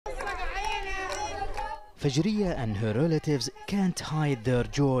Fajriya and her relatives can't hide their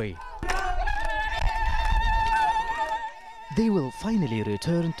joy. They will finally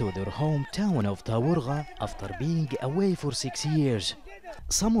return to their hometown of Tawergha after being away for 6 years.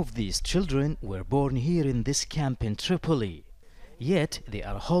 Some of these children were born here in this camp in Tripoli, yet they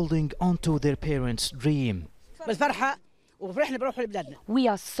are holding on to their parents' dream. We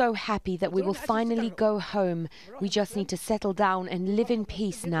are so happy that we will finally go home. We just need to settle down and live in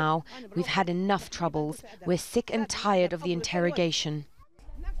peace now. We've had enough troubles. We're sick and tired of the interrogation.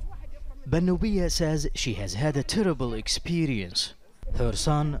 Bannoubiya says she has had a terrible experience. Her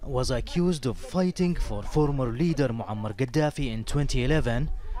son was accused of fighting for former leader Muammar Gaddafi in 2011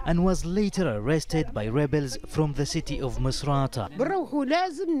 and was later arrested by rebels from the city of Misrata.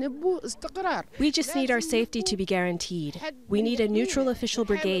 We just need our safety to be guaranteed. We need a neutral official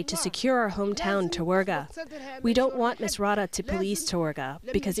brigade to secure our hometown, Tawergha. We don't want Misrata to police Tawergha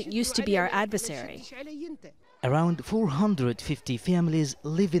because it used to be our adversary. Around 450 families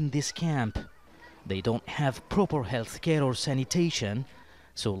live in this camp. They don't have proper health care or sanitation,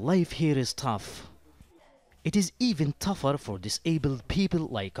 so life here is tough. It is even tougher for disabled people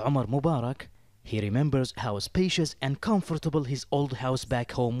like Omar Mubarak. He remembers how spacious and comfortable his old house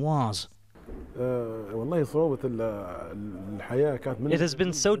back home was. It has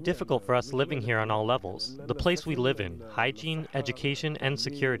been so difficult for us living here on all levels. The place we live in, hygiene, education, and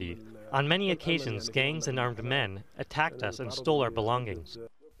security. On many occasions, gangs and armed men attacked us and stole our belongings.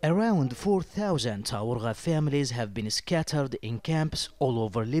 Around 4,000 Tawergha families have been scattered in camps all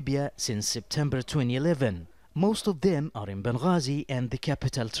over Libya since September 2011. Most of them are in Benghazi and the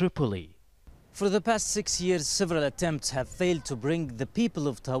capital Tripoli. For the past 6 years, several attempts have failed to bring the people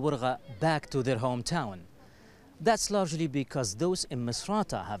of Tawergha back to their hometown. That's largely because those in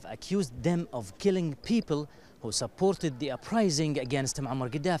Misrata have accused them of killing people who supported the uprising against Muammar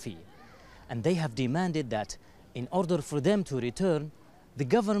Gaddafi. And they have demanded that, in order for them to return, the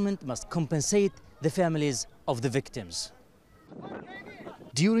government must compensate the families of the victims.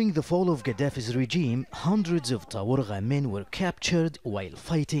 During the fall of Gaddafi's regime, hundreds of Tawergha men were captured while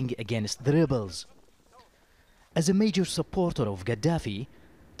fighting against the rebels. As a major supporter of Gaddafi,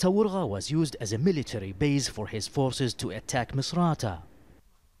 Tawergha was used as a military base for his forces to attack Misrata.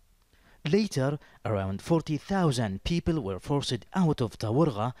 Later, around 40,000 people were forced out of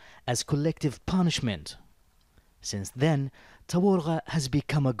Tawergha as collective punishment. Since then, Tawergha has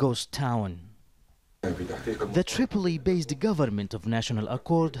become a ghost town. The Tripoli-based government of National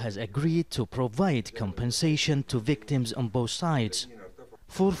Accord has agreed to provide compensation to victims on both sides.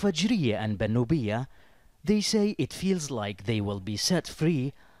 For Fajriya and Bannoubiya, they say it feels like they will be set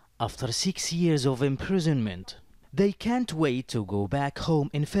free after 6 years of imprisonment. They can't wait to go back home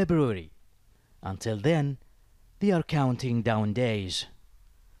in February. Until then, they are counting down days.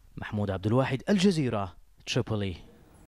 Mahmoud Abdelwahed, Al Jazeera, Tripoli.